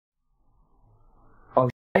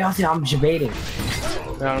I'm debating.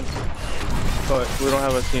 Yeah, but we don't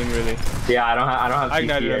have a team really. Yeah, I don't have. I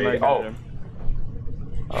ignited him. I ignited him.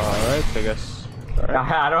 Alright, I guess. All right.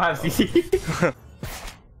 I don't have CC.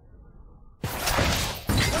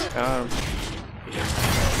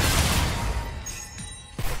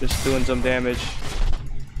 Just doing some damage.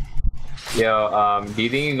 Yo, do you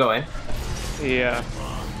think you can go in? Yeah.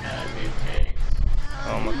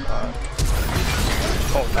 Oh my god.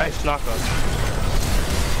 Oh, nice knockup.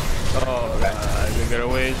 Oh, okay. I didn't get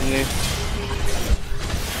away, isn't he?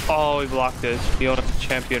 Oh, he blocked it. He owns the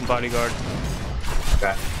champion bodyguard.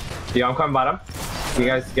 Okay. Yo, I'm coming bottom. You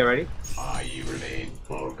guys get ready? You remain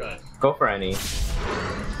focused. Go for any.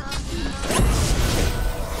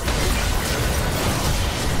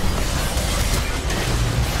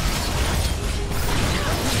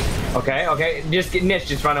 Okay, okay. Just get Nish,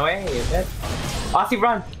 just run away. Aussie,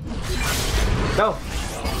 run! No!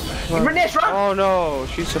 Nish, run! Oh no,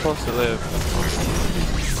 she's supposed to live.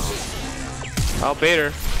 I'll bait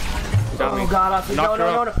her. Got me. Oh god, Aussie, no.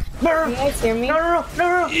 You guys hear me? No.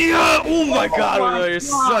 Yeah! Oh my god, you're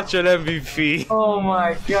such an MVP. Oh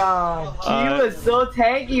my god. He was so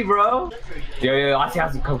tanky, bro. Yo,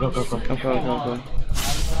 Aussie, go. Come.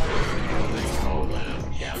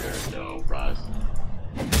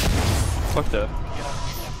 What the?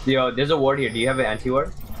 Yo, there's a ward here. Do you have an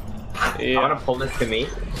anti-ward? Yeah. I'm gonna pull this to me.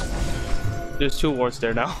 There's 2 wards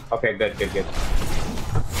there now. Okay, good. I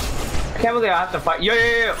can't believe I have to fight. Yo.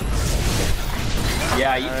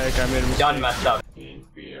 Yeah, you done messed up.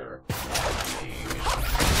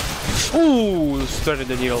 Ooh, started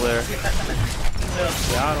the needle there.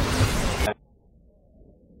 Got him.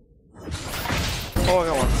 Oh, I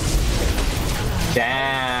got one.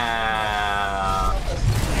 Damn.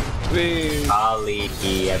 Kali.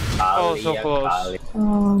 Oh, so close.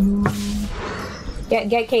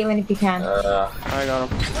 Get Caitlyn if you can. I got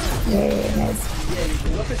him. Yeah, nice.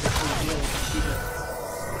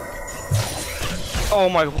 Oh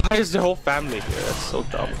my, why is the whole family here? That's so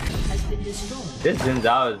dumb. This Xin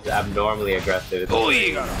Zhao is abnormally aggressive. Oh,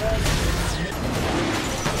 you got him.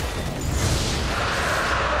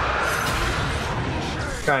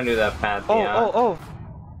 Trying to do that Pantheon. Oh.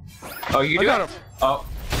 Oh, you got him. Oh.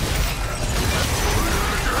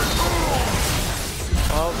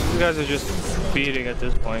 Well, you guys are just beating at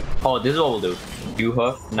this point. Oh, this is what we'll do. You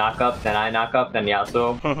hoof, knock up, then I knock up, then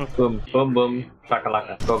Yasuo. boom.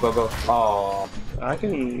 Shakalaka. Go. Oh. I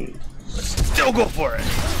can still go for it.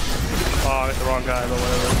 Oh, I got the wrong guy, but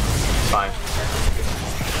whatever. Fine.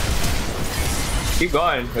 Keep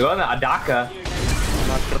going. We're going to Adaka.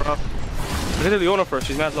 Knocked her up. Look at Leona first.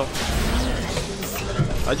 She's mad low.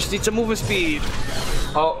 I just need some movement speed.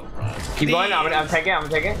 Oh. Keep going. I'm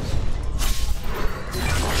taking.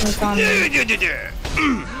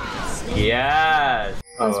 Yes.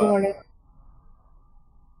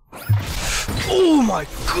 Oh my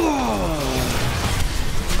god.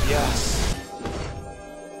 Yes.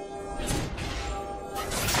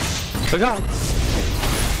 I got him.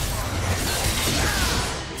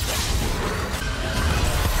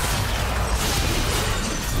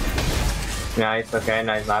 Nice. Okay.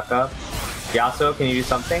 Nice knockup. Yasuo, can you do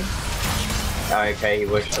something? Okay, he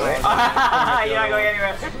wished away. You're not going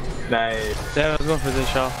anywhere. Nice. Yeah, let's go for this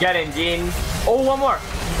shot. Get in, Gene. Oh, one more.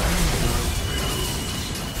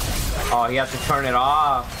 Oh, he has to turn it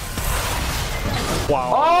off.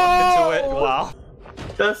 Wow. Oh! Into it. Wow.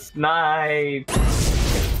 The snipe.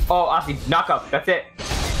 Oh, Aussie, knock up. That's it.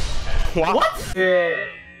 Wow. What?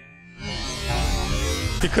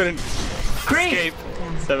 He couldn't escape.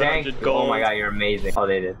 700 gold. Oh my god, you're amazing. Oh,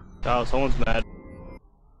 they did. Oh, someone's mad.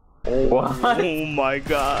 What? Oh my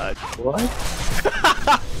god. What?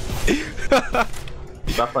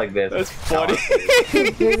 Stuff like this. That's funny.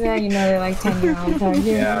 You know they're like 10 years old, aren't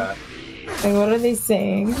you? Yeah. Like, what are they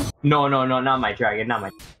saying? No, not my dragon, not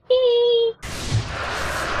my.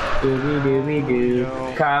 Doo.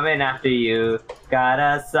 Coming after you.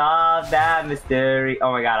 Gotta solve that mystery.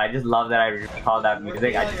 Oh my god, I just love that I recalled that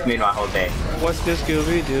music. I just made my whole day. What's this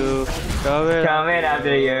Scooby Doo? Coming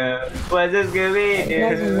after you. What's this Scooby You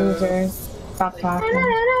guys are Doo? losers. Stop talking.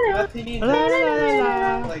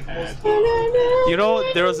 You know,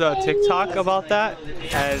 there was a TikTok about that,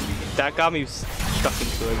 and that got me stuck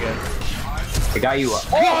into it again. I got you up.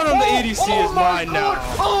 One on the ADC is mine now.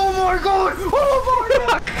 Oh my god! Oh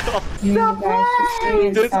my god! You guys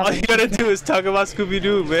should Dude, all you gotta do is talk about Scooby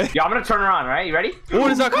Doo, man. Yo, I'm gonna turn around, right? You ready? Oh,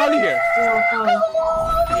 there's Akali here.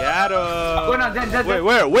 Wait, no, Wait,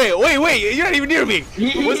 where? Wait, you're not even near me.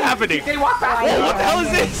 What's happening? They walk back. Oh, what the hell is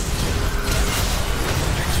this?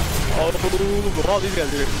 Oh, all these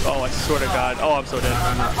guys are. Oh, I swear to God. Oh, I'm so dead.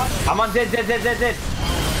 I'm on dead.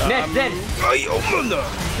 Next, then.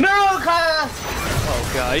 No, Kyle!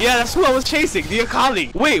 Oh god, yeah, that's who I was chasing, the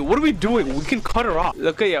Akali. Wait, what are we doing? We can cut her off.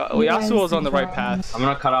 Okay, yeah, Yasuo's on the right path. I'm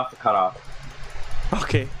gonna cut off the cutoff.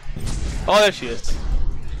 Okay. Oh, there she is.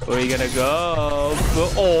 Where are you gonna go?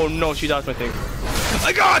 Oh no, she dodged my thing.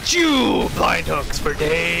 I got you! Blind hooks for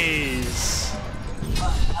days.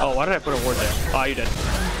 Oh, why did I put a ward there? Oh, you did.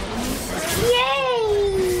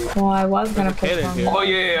 Yay! Well, I was gonna put Kayla's one. here. Oh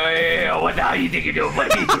yeah. What the hell do you think you're doing,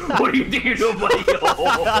 buddy? What do you think you're doing, buddy?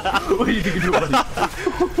 What do you think you're doing, buddy?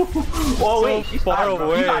 Oh wait, she's far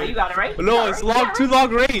away. You got it right? No, it's too long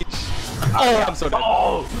range. Oh, I'm so dead.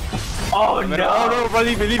 Oh no! Oh no,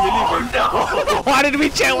 leave me. No! Why did we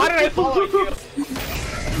chill? Why did I follow you?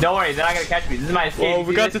 Don't worry, they're not gonna catch me. This is my escape. Oh,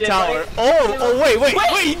 we got the tower. Oh, wait.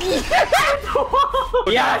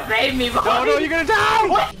 Yeah, save me, buddy. No, you're gonna die.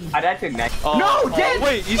 What? I died to ignite. No, Jen!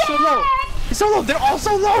 Wait, he's so low. He's so low. They're all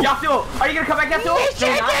so low. Yasuo, are you gonna come back, Yasuo?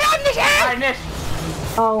 Get on the head. Alright, Nish.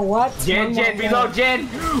 Oh, what? Jen, reload, Jen.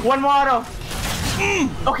 One more auto.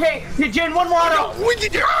 Okay, Jen, one more auto.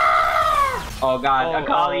 Oh god,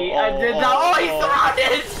 Akali. I did that. Oh, he's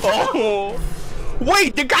surrounded. Oh.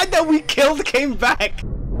 Wait, the guy that we killed came back.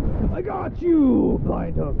 I got you.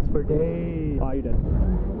 Blind hooks for days. Oh, you did.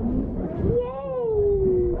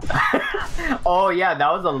 Oh yeah,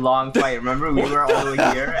 that was a long fight. Remember, we were all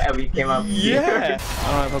here and we came up here. Yeah.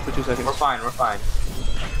 I don't have for 2 seconds. We're fine.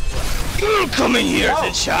 Come in here,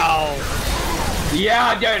 then chow.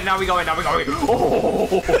 Yeah, dude, now we going.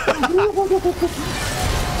 Oh.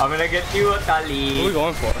 I'm gonna get you, Akali. What are we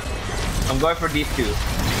going for? I'm going for these two.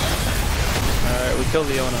 Alright, we killed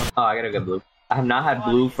Leona. Oh, I gotta get blue. I have not had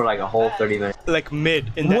blue for like a whole 30 minutes. Like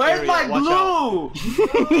mid in that Where's area. my Watch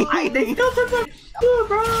blue? They still took my blue,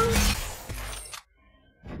 bro.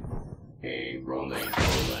 Hey, rolling.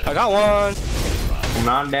 I got one.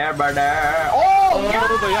 Not there, brother. Oh,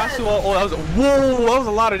 The Yasuo. Oh, that was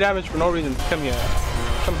a lot of damage for no reason. Come here.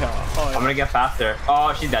 Oh, yeah. I'm gonna get faster.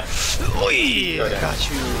 Oh, she's dead. I got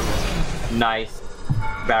you. Nice.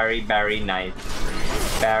 Very nice.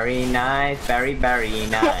 Very nice.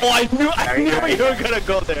 Oh, I knew you were gonna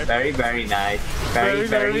go there. Very nice.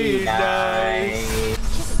 Very nice.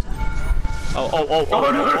 Oh,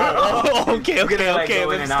 no. Okay, Like,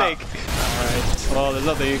 go in and out. mistake. Alright, well, there's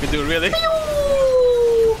nothing you can do, really.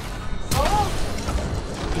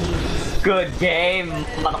 Good game.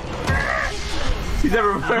 He's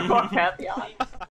never more Pantheon.